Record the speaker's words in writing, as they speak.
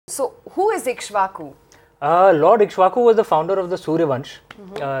So, who is Ikshvaku? Lord Ikshvaku was the founder of the Suryavansh,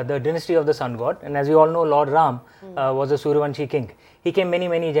 the dynasty of the sun god. And as we all know, Lord Ram was a Suryavanshi king. He came many,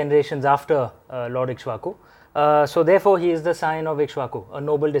 many generations after Lord Ikshvaku. So therefore, he is the Scion of Ikshvaku, a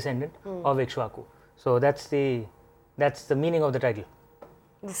noble descendant of Ikshvaku. So that's the meaning of the title.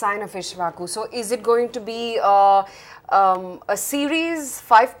 The Scion of Ikshvaku. So, is it going to be a series,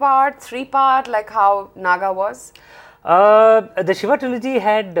 5-part, 3-part, like how Naga was? The Shiva Trilogy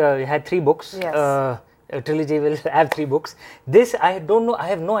had 3 books. Yes. A trilogy will have 3 books. This, I don't know, I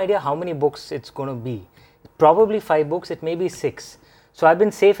have no idea how many books it's going to be. Probably 5 books, it may be 6. So I've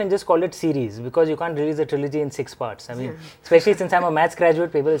been safe and just called it series, because you can't release a trilogy in 6 parts. I mean, especially since I'm a maths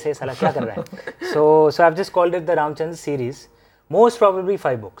graduate, people will say, Sala, kya kar raha hai? So I've just called it the Ramchandra series. Most probably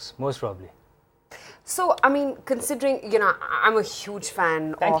 5 books, most probably. So, I mean, considering, you know, I'm a huge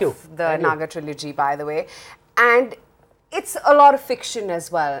fan of the Naga trilogy, by the way. And it's a lot of fiction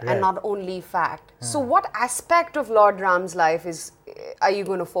as well, and not only fact. So, what aspect of Lord Ram's life are you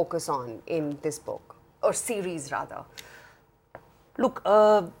going to focus on in this book, or series rather? Look,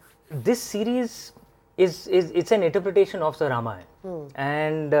 this series it's an interpretation of the Ramayana,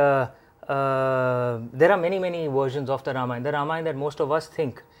 and there are many versions of the Ramayana. The Ramayana that most of us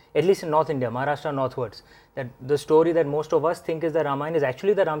think, at least in North India, Maharashtra northwards, that the story that most of us think is the Ramayana is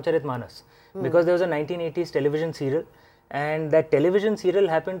actually the Ramcharitmanas, because there was a 1980s television serial. And that television serial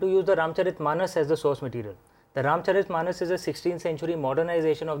happened to use the Ramcharitmanas as the source material. The Ramcharitmanas is a 16th century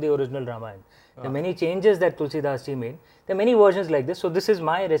modernization of the original Ramayana. There are many changes that Tulsidas ji made. There are many versions like this. So this is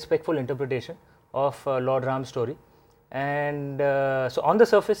my respectful interpretation of Lord Ram's story. And so on the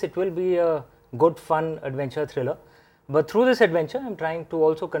surface, it will be a good, fun adventure thriller. But through this adventure, I'm trying to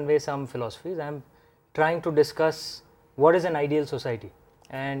also convey some philosophies. I'm trying to discuss what is an ideal society.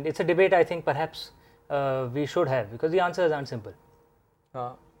 And it's a debate, I think, perhaps we should have, because the answers aren't simple.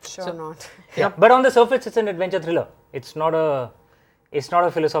 Sure not. Yeah, but on the surface, it's an adventure thriller. It's not a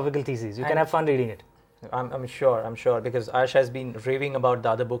philosophical thesis. You can have fun reading it. I'm sure, because Ayesha has been raving about the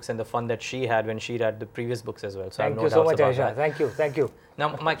other books and the fun that she had when she read the previous books as well. So Thank you so much, Ayesha. Thank you.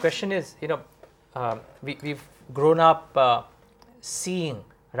 Now, my question is, we've grown up seeing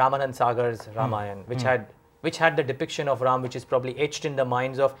Ramanand Sagar's Ramayana, which had the depiction of Ram, which is probably etched in the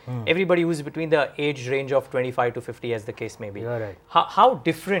minds of everybody who's between the age range of 25 to 50, as the case may be. You're right. How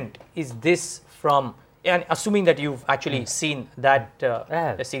different is this from, and assuming that you've actually seen that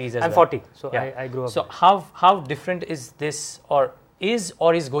series as well? I'm 40, so yeah. I grew up. So how different is this, or is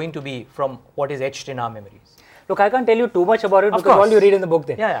going to be from what is etched in our memories? Look, I can't tell you too much about it, because all you read in the book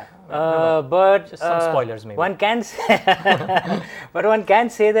then. Yeah. But just some spoilers maybe. One can say, but one can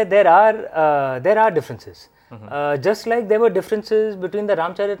say that there are differences. Just like there were differences between the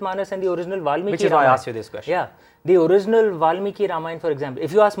Ramcharitmanas and the original Valmiki Which is why I asked you this question. Yeah. The original Valmiki Ramayana, for example,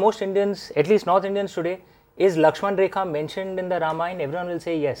 if you ask most Indians, at least North Indians today, is Lakshman Rekha mentioned in the Ramayana? Everyone will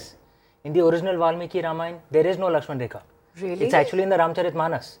say yes. In the original Valmiki Ramayana, there is no Lakshman Rekha. Really? It's actually in the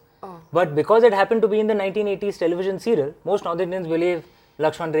Ramcharitmanas. But because it happened to be in the 1980s television serial, most North Indians believe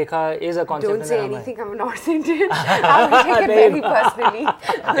Lakshman Rekha is a concept. Don't say anything, I'm a North Indian. I will take it very personally.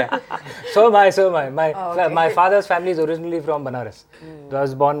 So am I. My father's family is originally from Banaras. I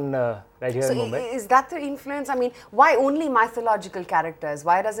was born right here in Mumbai. Is that the influence? I mean, why only mythological characters?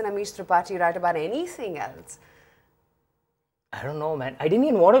 Why doesn't Amish Tripathi write about anything else? I don't know, man. I didn't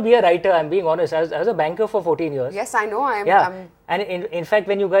even want to be a writer, I'm being honest. I was a banker for 14 years. Yes, I know. And in fact,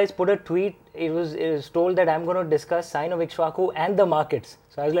 when you guys put a tweet, it was told that I'm going to discuss Scion of Ikshvaku and the markets.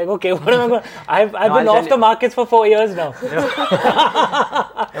 So I was like, okay, what am I going to... I've been off the markets for 4 years now.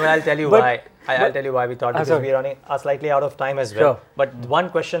 I'll tell you why. I'll tell you why we thought, because we're running slightly out of time as well. Sure. But one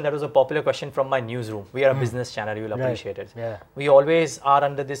question that was a popular question from my newsroom. We are a business channel, you'll appreciate it. Yeah. We always are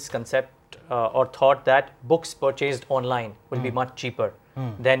under this concept or thought that books purchased online will be much cheaper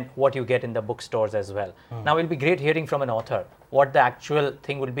than what you get in the bookstores as well. Now, it'll be great hearing from an author what the actual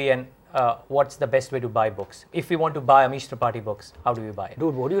thing will be and what's the best way to buy books. If we want to buy Amish Tripathi books, how do we buy it?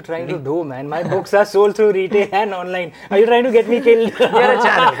 Dude, what are you trying to do, man? My books are sold through retail and online. Are you trying to get me killed? We are a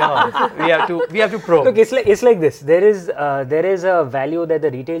channel, come on. We have to probe. Look, it's like this. There is a value that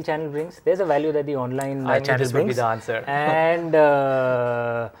the retail channel brings. There's a value that the online channel brings. This would be the answer. And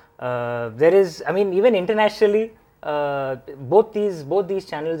there is, I mean, even internationally, both these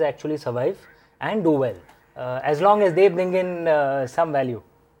channels actually survive and do well, as long as they bring in some value.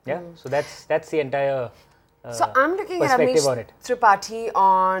 Yeah, so that's the entire So I'm looking at Amish Tripathi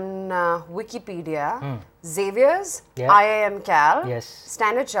on Wikipedia, Xavier's, IIM Cal,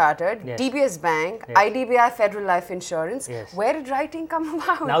 Standard Chartered, DBS Bank, IDBI Federal Life Insurance. Where did writing come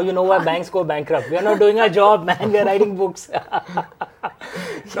about? Now you know why banks go bankrupt. We are not doing our job, man. We are writing books.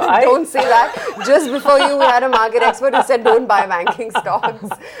 Don't say that. Just before you, we had a market expert who said don't buy banking stocks.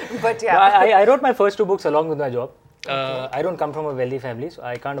 But yeah. I wrote my first 2 books along with my job. I don't come from a wealthy family, so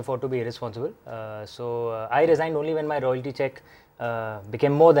I can't afford to be irresponsible. So I resigned only when my royalty check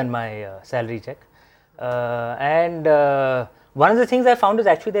became more than my salary check. And one of the things I found is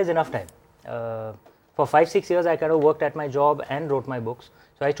actually there's enough time. For 5-6 years, I kind of worked at my job and wrote my books.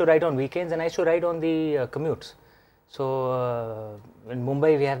 So I used to write on weekends and I used to write on the commutes. So in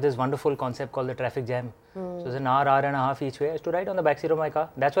Mumbai, we have this wonderful concept called the traffic jam. So it's an hour and a half each way. I used to write on the backseat of my car.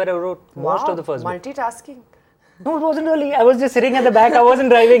 That's where I wrote most of the first book. Multitasking. No, it wasn't really. I was just sitting at the back. I wasn't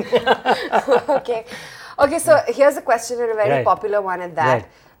driving. Okay. Okay, so here's a question, and a very popular one at that.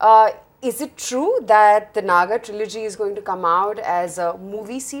 Is it true that the Naga trilogy is going to come out as a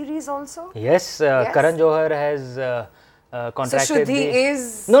movie series also? Yes. Karan Johar has contracted. So Shuddhi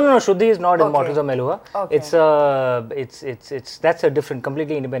is... No, Shuddhi is not Immortals of Meluha. It's that's a different,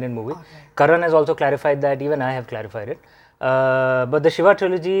 completely independent movie. Karan has also clarified that. Even I have clarified it. But the Shiva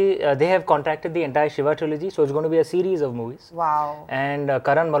Trilogy, they have contracted the entire Shiva Trilogy, so it's going to be a series of movies. Wow. And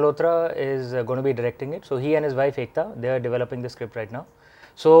Karan Malhotra is going to be directing it. So he and his wife Ekta, they are developing the script right now.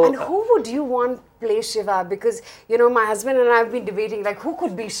 So, and who would you want play Shiva? Because, you know, my husband and I have been debating, like, who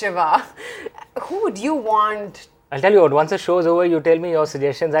could be Shiva? Who would you want? I'll tell you what, once the show is over, you tell me your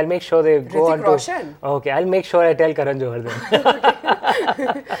suggestions. I'll make sure they go on to... Roshan. Okay, I'll make sure I tell Karan Johar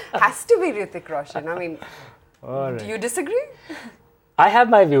then. Has to be Hrithik Roshan. I mean... Do you disagree? I have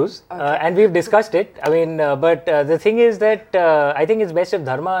my views and we've discussed it. I mean, but the thing is that I think it's best if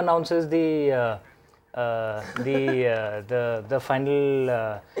Dharma announces the final.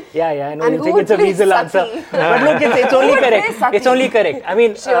 I know you think it's a weasel answer, but look, it's only correct. It's only correct. I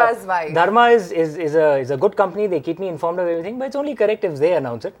mean, Dharma is a good company. They keep me informed of everything, but it's only correct if they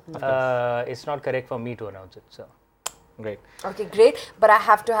announce it. It's not correct for me to announce it. So. Great. Okay, great. But I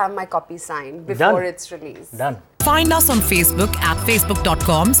have to have my copy signed before it's released. Done. Find us on Facebook at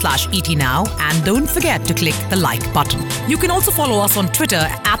facebook.com/etnow and don't forget to click the like button. You can also follow us on Twitter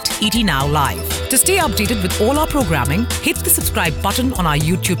at etnowlive. To stay updated with all our programming, hit the subscribe button on our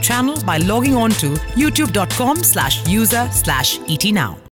YouTube channel by logging on to youtube.com/user/etnow.